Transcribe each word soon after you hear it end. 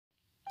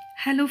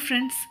Hello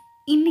friends,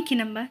 இன்றைக்கி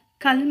நம்ம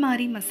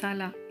கல்மாரி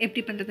மசாலா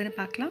எப்படி பண்ணுறதுன்னு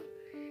பார்க்கலாம்.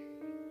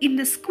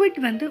 இந்த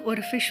ஸ்குவிட்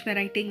ஒரு ஃபிஷ்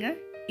வெரைட்டிங்க.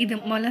 இது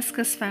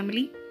மொலஸ்கஸ்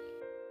ஃபேமிலி.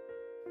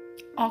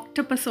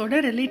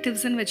 ஆக்டோபஸோட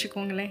ரிலேட்டிவ்ஸ்ன்னு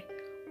வச்சுக்கோங்களேன்.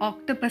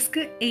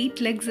 ஆக்டோபஸ்க்கு 8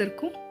 legs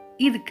இருக்கும்,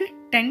 இதுக்கு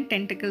 10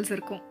 tentacles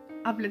இருக்கும்.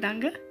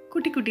 அவ்வளோதாங்க,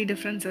 குட்டி குட்டி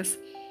டிஃப்ரென்சஸ்.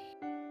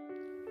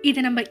 இதை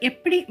நம்ம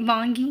எப்படி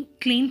வாங்கி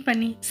க்ளீன்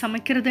பண்ணி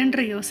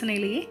சமைக்கிறதுன்ற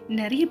யோசனையிலேயே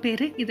நிறைய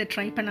பேர் இதை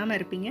ட்ரை பண்ணாமல்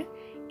இருப்பீங்க.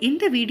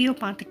 இந்த வீடியோ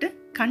பார்த்துட்டு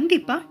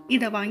கண்டிப்பாக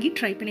இதை வாங்கி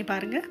ட்ரை பண்ணி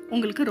பாருங்கள்,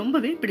 உங்களுக்கு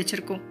ரொம்பவே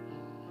பிடிச்சிருக்கும்.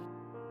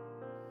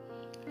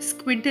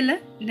 ஸ்குவிட்டில்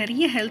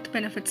நிறைய ஹெல்த்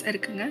பெனிஃபிட்ஸ்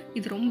இருக்குங்க.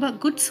 இது ரொம்ப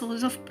குட்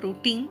சோர்ஸ் ஆஃப்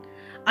ப்ரோட்டீன்.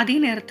 அதே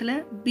நேரத்தில்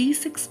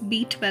B6,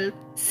 B12,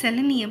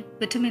 selenium,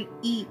 vitamin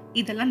E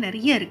இதெல்லாம்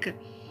நிறைய இருக்குது.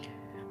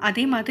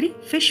 அதே மாதிரி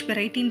ஃபிஷ்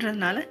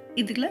வெரைட்டின்றதுனால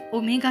இதில்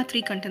ஒமேகா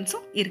 3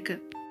 கண்டென்ட்ஸும்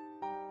இருக்குது.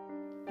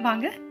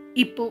 வாங்க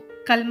இப்போது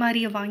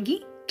கல்மாரியை வாங்கி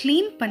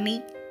க்ளீன் பண்ணி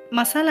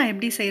மசாலா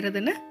எப்படி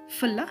செய்கிறதுன்னு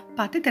ஃபுல்லாக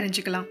பார்த்து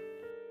தெரிஞ்சுக்கலாம்.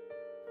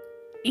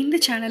 இந்த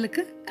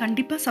சேனலுக்கு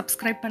கண்டிப்பாக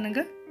சப்ஸ்கிரைப்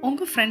பண்ணுங்கள்,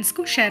 உங்கள்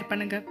ஃப்ரெண்ட்ஸ்க்கும் ஷேர்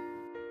பண்ணுங்கள்.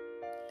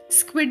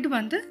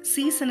 ஸ்குவிட்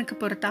சீசனுக்கு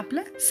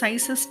பொறுத்தாப்பில்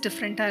சைஸஸ்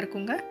டிஃப்ரெண்ட்டாக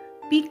இருக்குங்க.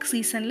 பீக்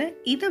சீசனில்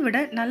இதை விட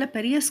நல்ல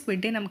பெரிய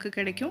ஸ்குவிட்டே நமக்கு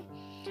கிடைக்கும்.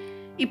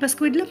 இப்போ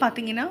ஸ்குவிட்டில்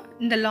பார்த்தீங்கன்னா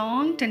இந்த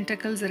லாங்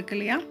டென்டக்கிள்ஸ் இருக்கு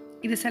இல்லையா,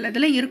 இது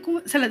சிலதில் இருக்கும்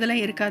சிலதில்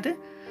இருக்காது.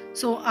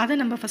 ஸோ அதை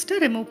நம்ம ஃபஸ்ட்டு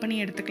ரிமூவ் பண்ணி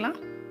எடுத்துக்கலாம்.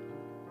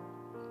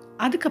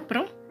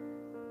 அதுக்கப்புறம்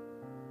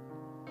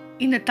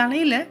இந்த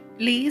தலையில்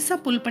லேசாக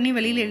புல் பண்ணி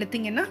வெளியில்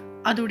எடுத்திங்கன்னா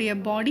அதோடைய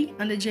பாடி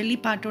அந்த ஜெல்லி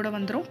பார்ட்டோட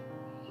வந்துடும்.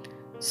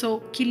 ஸோ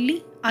கிள்ளி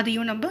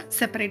அதையும் நம்ம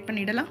செப்பரேட்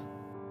பண்ணிடலாம்.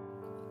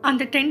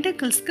 அந்த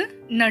டென்டக்கிள்ஸ்க்கு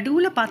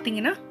நடுவில்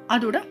பார்த்தீங்கன்னா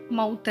அதோட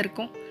மவுத்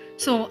இருக்கும்.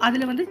 ஸோ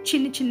அதில்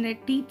சின்ன சின்ன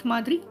டீத்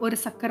மாதிரி ஒரு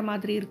சக்கர்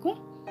மாதிரி இருக்கும்.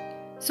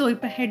 ஸோ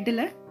இப்போ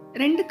ஹெட்டில்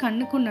 2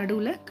 கண்ணுக்கும்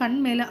நடுவில் கண்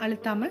மேலே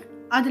அழுத்தாமல்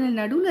அதில்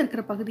நடுவில்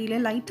இருக்கிற பகுதியில்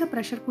லைட்டாக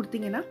ப்ரெஷர்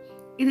கொடுத்தீங்கன்னா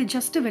இது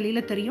ஜஸ்ட்டு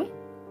வெளியில் தெரியும்.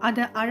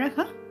 அதை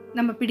அழகாக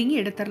நம்ம பிடுங்கி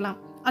எடுத்துடலாம்.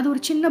 அது ஒரு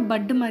சின்ன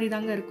பட்டு மாதிரி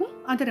தாங்க இருக்கும்.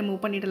 அதை ரிமூவ்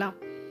பண்ணிடலாம்.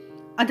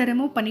 அதை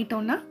ரிமூவ்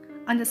பண்ணிட்டோன்னா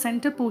அந்த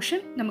சென்டர்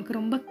போர்ஷன் நமக்கு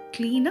ரொம்ப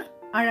க்ளீனாக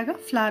அழகாக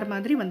ஃப்ளார்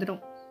மாதிரி வந்துடும்.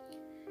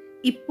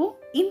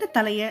 இப்போது இந்த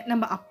தலையை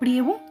நம்ம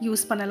அப்படியேவும்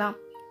யூஸ் பண்ணலாம்.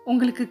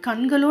 உங்களுக்கு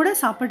கண்களோட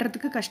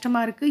சாப்பிட்றதுக்கு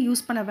கஷ்டமாக இருக்குது,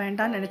 யூஸ் பண்ண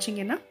வேண்டாம்னு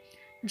நினச்சிங்கன்னா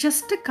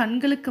ஜஸ்ட்டு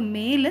கண்களுக்கு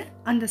மேலே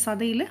அந்த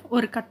சதையில்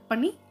ஒரு கட்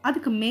பண்ணி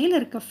அதுக்கு மேலே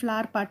இருக்க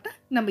ஃப்ளார் பார்ட்டை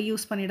நம்ம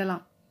யூஸ்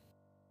பண்ணிடலாம்.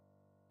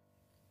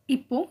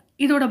 இப்போது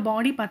இதோட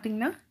பாடி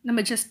பார்த்திங்கன்னா நம்ம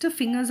ஜஸ்ட்டு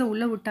ஃபிங்கர்ஸை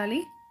உள்ளே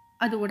விட்டாலே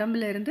அது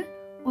உடம்புல இருந்து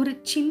ஒரு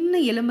சின்ன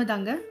எலும்பு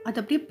தாங்க. அது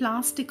அப்படியே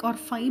பிளாஸ்டிக் ஆர்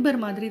ஃபைபர்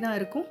மாதிரி தான்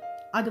இருக்கும்.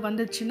 அது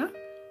வந்துச்சுன்னா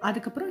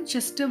அதுக்கப்புறம்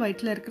ஜஸ்ட்டு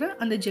வயிற்றில் இருக்கிற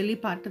அந்த ஜெல்லி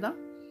பார்ட்டு தான்.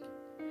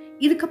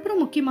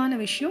 இதுக்கப்புறம் முக்கியமான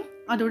விஷயம்,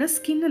 அதோட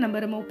ஸ்கின்னை நம்ம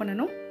ரிமூவ்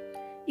பண்ணணும்.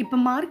 இப்போ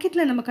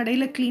மார்க்கெட்டில் நம்ம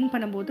கடையில் க்ளீன்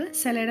பண்ணும்போது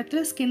சில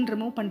இடத்துல ஸ்கின்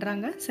ரிமூவ்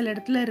பண்ணுறாங்க, சில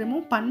இடத்துல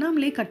ரிமூவ்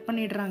பண்ணாமலே கட்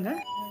பண்ணிடுறாங்க.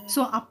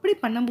 ஸோ அப்படி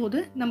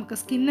பண்ணும்போது நமக்கு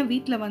ஸ்கின்னை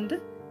வீட்டில்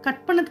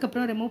கட்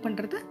பண்ணதுக்கப்புறம் ரிமூவ்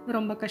பண்ணுறது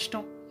ரொம்ப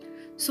கஷ்டம்.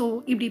 ஸோ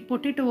இப்படி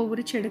பொட்டேட்டோவை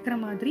உரிச்சு எடுக்கிற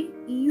மாதிரி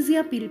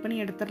ஈஸியாக பீல் பண்ணி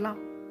எடுத்துடலாம்.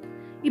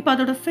 இப்போ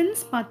அதோட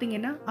ஃபின்ஸ்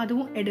பார்த்தீங்கன்னா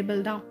அதுவும் எடிபிள்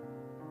தான்.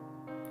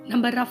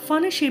 நம்ம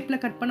ரஃப்பான ஷேப்பில்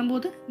கட்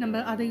பண்ணும்போது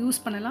நம்ம அதை யூஸ்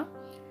பண்ணலாம்.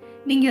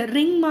 நீங்கள்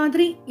ரிங்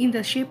மாதிரி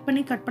இந்த ஷேப்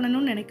பண்ணி கட்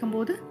பண்ணணும்னு நினைக்கும்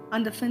போது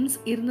அந்த ஃபின்ஸ்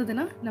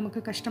இருந்ததுன்னா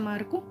நமக்கு கஷ்டமாக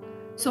இருக்கும்.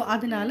 ஸோ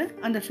அதனால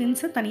அந்த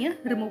ஃபின்ஸை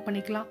தனியாக ரிமூவ்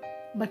பண்ணிக்கலாம்.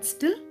 பட்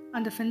ஸ்டில்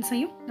அந்த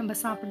ஃபின்ஸையும் நம்ம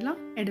சாப்பிடலாம்,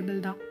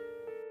 எடிபிள் தான்.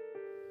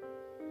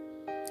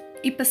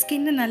 இப்போ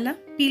ஸ்கின்னை நல்லா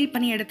பீல்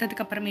பண்ணி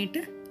எடுத்ததுக்கு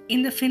அப்புறமேட்டு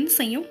இந்த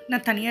ஃபின்ஸையும்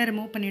நான் தனியாக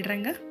ரிமூவ்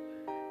பண்ணிடுறேங்க.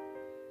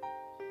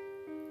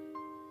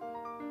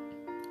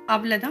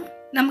 அவ்வளோதான்,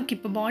 நமக்கு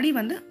இப்போ பாடி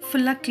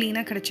ஃபுல்லாக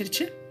க்ளீனாக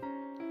கிடச்சிருச்சு.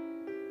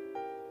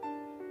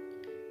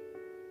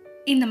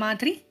 இந்த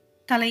மாதிரி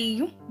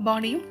தலையையும்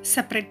பாடியும்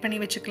செப்பரேட் பண்ணி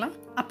வச்சுக்கலாம்.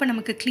 அப்போ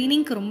நமக்கு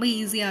க்ளீனிங்க்கு ரொம்ப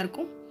ஈஸியாக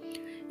இருக்கும்.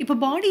 இப்போ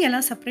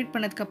பாடியெல்லாம் செப்பரேட்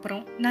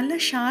பண்ணதுக்கப்புறம் நல்ல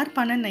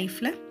ஷார்ப்பான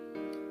நைஃப்பில்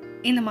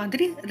இந்த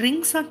மாதிரி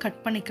ரிங்ஸாக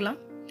கட் பண்ணிக்கலாம்.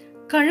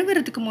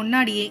 கழுவுறதுக்கு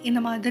முன்னாடியே இந்த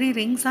மாதிரி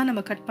ரிங்ஸாக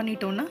நம்ம கட்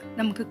பண்ணிட்டோம்னா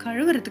நமக்கு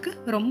கழுவுறதுக்கு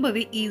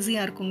ரொம்பவே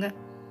ஈஸியாக இருக்குங்க.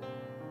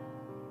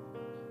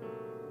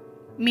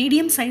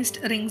 மீடியம் சைஸ்ட்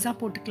ரிங்ஸாக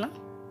போட்டுக்கலாம்.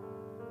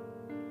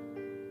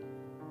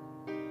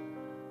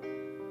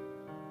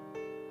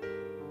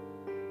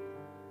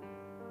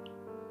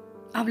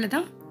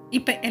 அவ்வளோதான்.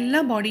 இப்போ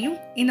எல்லா பாடியும்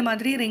இந்த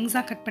மாதிரி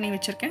ரிங்ஸாக கட் பண்ணி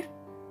வச்சுருக்கேன்.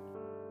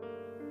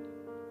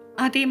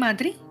 அதே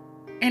மாதிரி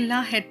எல்லா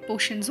ஹெட்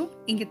போர்ஷன்ஸும்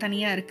இங்கே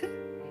தனியாக இருக்குது.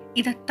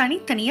 இதை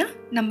தனித்தனியாக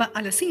நம்ம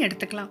அலசி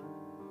எடுத்துக்கலாம்.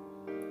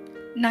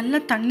 நல்லா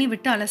தண்ணி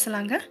விட்டு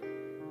அலசலாங்க.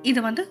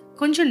 இது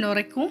கொஞ்சம்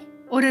நுரைக்கும்.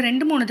 ஒரு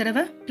 2-3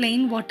 தடவை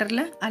பிளெயின்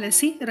வாட்டரில்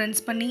அலசி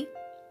ரின்ஸ் பண்ணி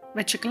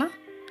வச்சுக்கலாம்.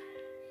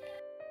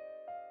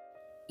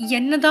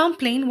 என்னதான்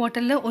பிளெயின்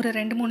வாட்டரில் ஒரு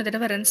 2-3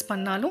 தடவை ரின்ஸ்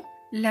பண்ணாலும்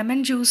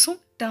லெமன் ஜூஸும்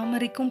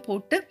டர்மரிக்கும்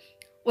போட்டு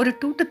ஒரு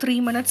 2 to 3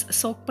 minutes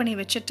சோக் பண்ணி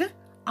வச்சுட்டு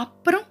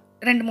அப்புறம்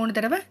 2-3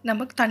 தடவை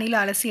நமக்கு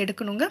தண்ணியில் அலசி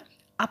எடுக்கணுங்க.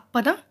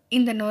 அப்போ தான்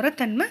இந்த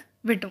நுரத்தன்மை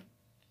விடும்.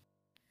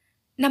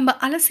 நம்ம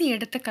அலசி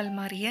எடுத்த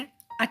கல்மாரியை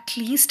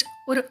அட்லீஸ்ட்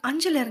ஒரு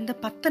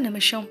 5-10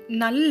 நிமிஷம்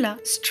நல்லா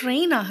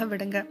ஸ்ட்ரெயினாக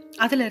விடுங்க.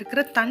 அதில்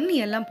இருக்கிற தண்ணி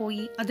எல்லாம்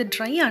போய் அது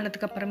ட்ரை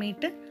ஆனதுக்கு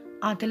அப்புறமேட்டு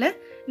அதில்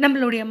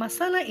நம்மளுடைய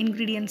மசாலா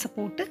இன்க்ரீடியன்ஸை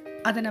போட்டு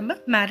அதை நம்ம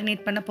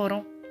மேரினேட் பண்ண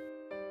போகிறோம்.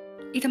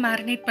 இதை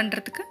மேரினேட்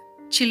பண்ணுறதுக்கு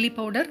சில்லி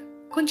பவுடர்,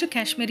 கொஞ்சம்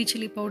காஷ்மீரி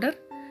சில்லி பவுடர்,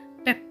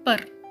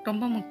 பெப்பர்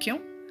ரொம்ப முக்கியம்,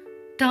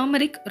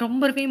 டர்மரிக்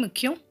ரொம்பவே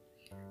முக்கியம்,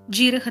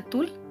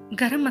 ஜீரகத்தூள்,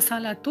 கரம்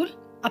மசாலா தூள்,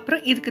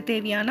 அப்புறம் இதுக்கு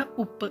தேவையான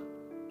உப்பு,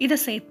 இதை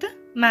சேர்த்து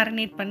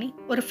மேரினேட் பண்ணி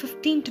ஒரு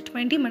 15 to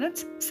 20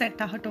 minutes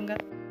செட் ஆகட்டுங்க.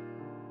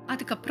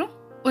 அதுக்கப்புறம்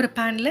ஒரு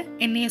பேனில்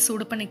எண்ணெயை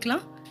சூடு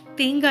பண்ணிக்கலாம்.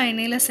 தேங்காய்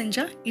எண்ணெயில்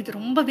செஞ்சால் இது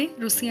ரொம்பவே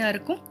ருசியாக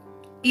இருக்கும்.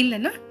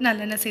 இல்லைன்னா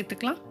நல்லெண்ணெய்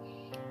சேர்த்துக்கலாம்.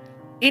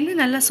 எண்ணெய்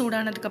நல்லா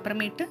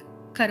சூடானதுக்கப்புறமேட்டு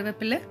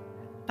கருவேப்பிலை,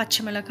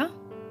 பச்சை மிளகாய்,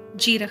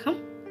 ஜீரகம்,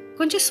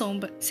 கொஞ்சம்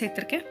சோம்பு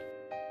சேர்த்துருக்கேன்.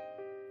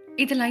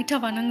 இது லைட்டாக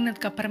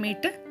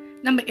வணங்கினதுக்கப்புறமேட்டு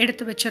நம்ம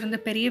எடுத்து வச்சுருந்த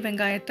பெரிய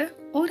வெங்காயத்தை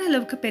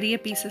ஓரளவுக்கு பெரிய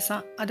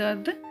பீசஸாக,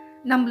 அதாவது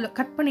நம்மள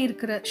கட்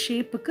பண்ணியிருக்கிற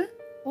ஷேப்புக்கு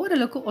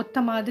ஓரளவுக்கு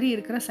ஒத்த மாதிரி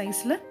இருக்கிற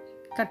சைஸில்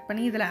கட்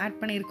பண்ணி இதில் ஆட்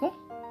பண்ணியிருக்கோம்.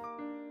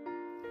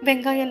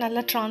 வெங்காயம்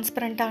நல்லா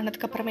டிரான்ஸ்பரண்ட்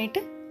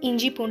ஆனதுக்கப்புறமேட்டு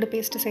இஞ்சி பூண்டு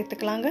பேஸ்ட்டு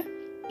சேர்த்துக்கலாங்க.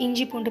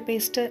 இஞ்சி பூண்டு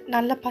பேஸ்ட்டு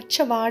நல்லா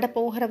பச்சை வாடை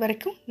போகிற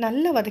வரைக்கும்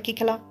நல்லா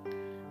வதக்கிக்கலாம்.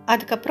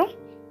 அதுக்கப்புறம்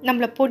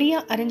நம்மளை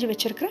பொடியாக அரிஞ்சு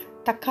வச்சுருக்கிற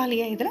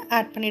தக்காளியை இதில்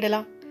ஆட்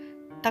பண்ணிடலாம்.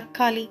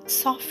 தக்காளி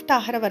சாஃப்ட்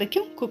ஆகிற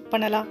வரைக்கும் குக்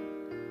பண்ணலாம்.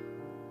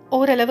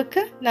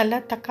 ஓரளவுக்கு நல்லா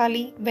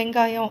தக்காளி,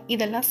 வெங்காயம்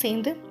இதெல்லாம்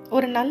சேர்ந்து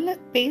ஒரு நல்ல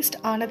பேஸ்ட்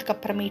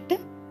ஆனதுக்கப்புறமேட்டு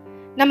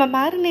நம்ம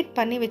மேரினேட்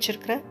பண்ணி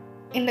வச்சுருக்கிற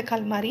இந்த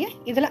கல்மாரியை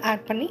இதில்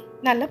ஆட் பண்ணி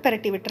நல்லா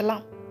பிரட்டி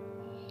விட்டுறலாம்.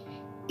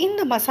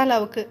 இந்த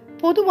மசாலாவுக்கு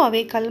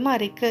பொதுவாகவே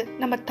கல்மாரிக்கு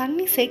நம்ம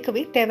தண்ணி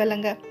சேர்க்கவே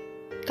தேவையில்லைங்க.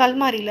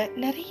 கல்மாரியில்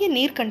நிறைய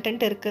நீர்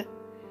கண்டென்ட் இருக்குது.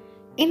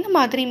 இந்த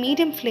மாதிரி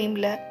மீடியம்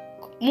ஃப்ளேமில்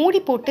மூடி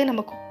போட்டு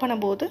நம்ம குக்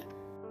பண்ணும்போது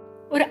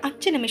ஒரு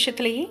 5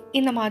 நிமிஷத்துலேயே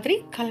இந்த மாதிரி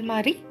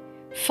கல்மாரி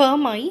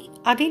ஃபர்ம் ஆகி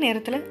அதே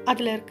நேரத்தில்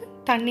அதில் இருக்க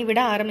தண்ணி விட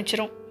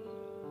ஆரம்பிச்சிடும்.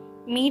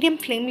 மீடியம்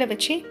ஃப்ளேமில்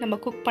வச்சு நம்ம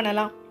குக்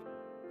பண்ணலாம்.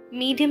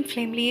 மீடியம்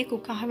ஃப்ளேம்லேயே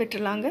குக்காக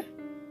விட்டுடலாங்க.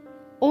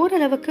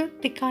 ஓரளவுக்கு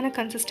திக்கான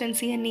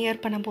கன்சிஸ்டன்சியை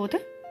நியர் பண்ணும்போது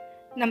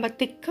நம்ம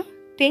திக்காக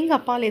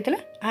தேங்காய் பால்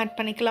இதில் ஆட்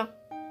பண்ணிக்கலாம்.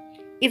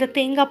 இதை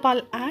தேங்காய்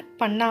பால் ஆட்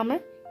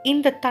பண்ணாமல்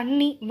இந்த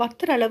தண்ணி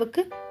வத்துற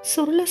அளவுக்கு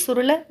சுருள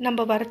சுருள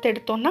நம்ம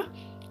வறுத்தெடுத்தோம்னா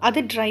அது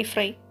ட்ரை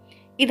ஃப்ரை.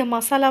 இதை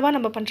மசாலாவாக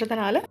நம்ம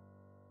பண்ணுறதுனால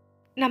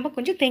நம்ம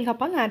கொஞ்சம் தேங்காய்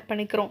பால் ஆட்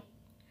பண்ணிக்கிறோம்.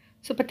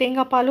 ஸோ இப்போ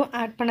தேங்காய் பாலும்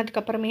ஆட்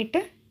பண்ணதுக்கப்புறமேட்டு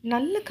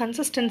நல்ல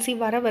கன்சிஸ்டன்சி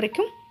வர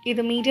வரைக்கும்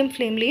இது மீடியம்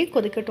ஃப்ளேம்லேயே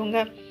கொதிக்கட்டுங்க.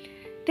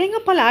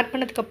 தேங்காய் பால் ஆட்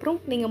பண்ணதுக்கப்புறம்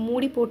நீங்கள்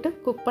மூடி போட்டு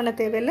குக் பண்ண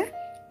தேவையில்லை,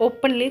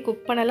 ஓப்பன்லேயே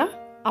குக் பண்ணலாம்.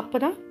 அப்போ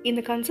தான்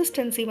இந்த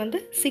கன்சிஸ்டன்சி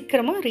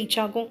சீக்கிரமாக ரீச்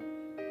ஆகும்.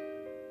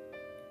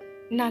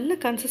 நல்ல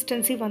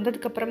கன்சிஸ்டன்சி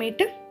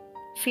வந்ததுக்கப்புறமேட்டு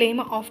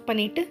ஃப்ளேமை ஆஃப்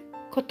பண்ணிவிட்டு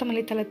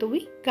கொத்தமல்லி தழை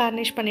தூவி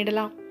கார்னிஷ்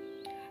பண்ணிடலாம்.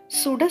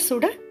 சுட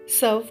சுட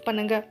சர்வ்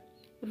பண்ணுங்க.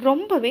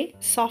 ரொம்பவே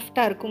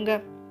சாஃப்டாக இருக்குங்க.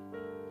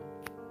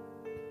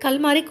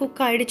 கல்மாரி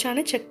குக்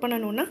ஆகிடுச்சான்னு செக்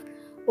பண்ணணுன்னா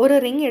ஒரு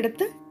ரிங்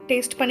எடுத்து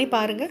டேஸ்ட் பண்ணி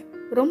பாருங்கள்.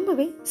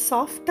 ரொம்பவே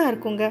சாஃப்டாக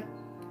இருக்குங்க.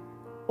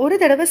 ஒரு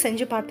தடவை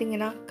செஞ்சு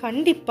பார்த்தீங்கன்னா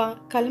கண்டிப்பாக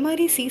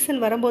கல்மாரி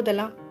சீசன்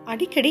வரும்போதெல்லாம்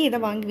அடிக்கடி இதை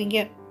வாங்குவீங்க.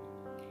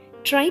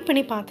 ட்ரை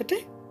பண்ணி பார்த்துட்டு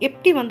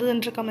எப்படி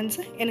வந்ததுன்ற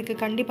கமெண்ட்ஸை எனக்கு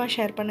கண்டிப்பாக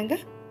ஷேர்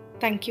பண்ணுங்கள்.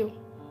 தேங்க்யூ.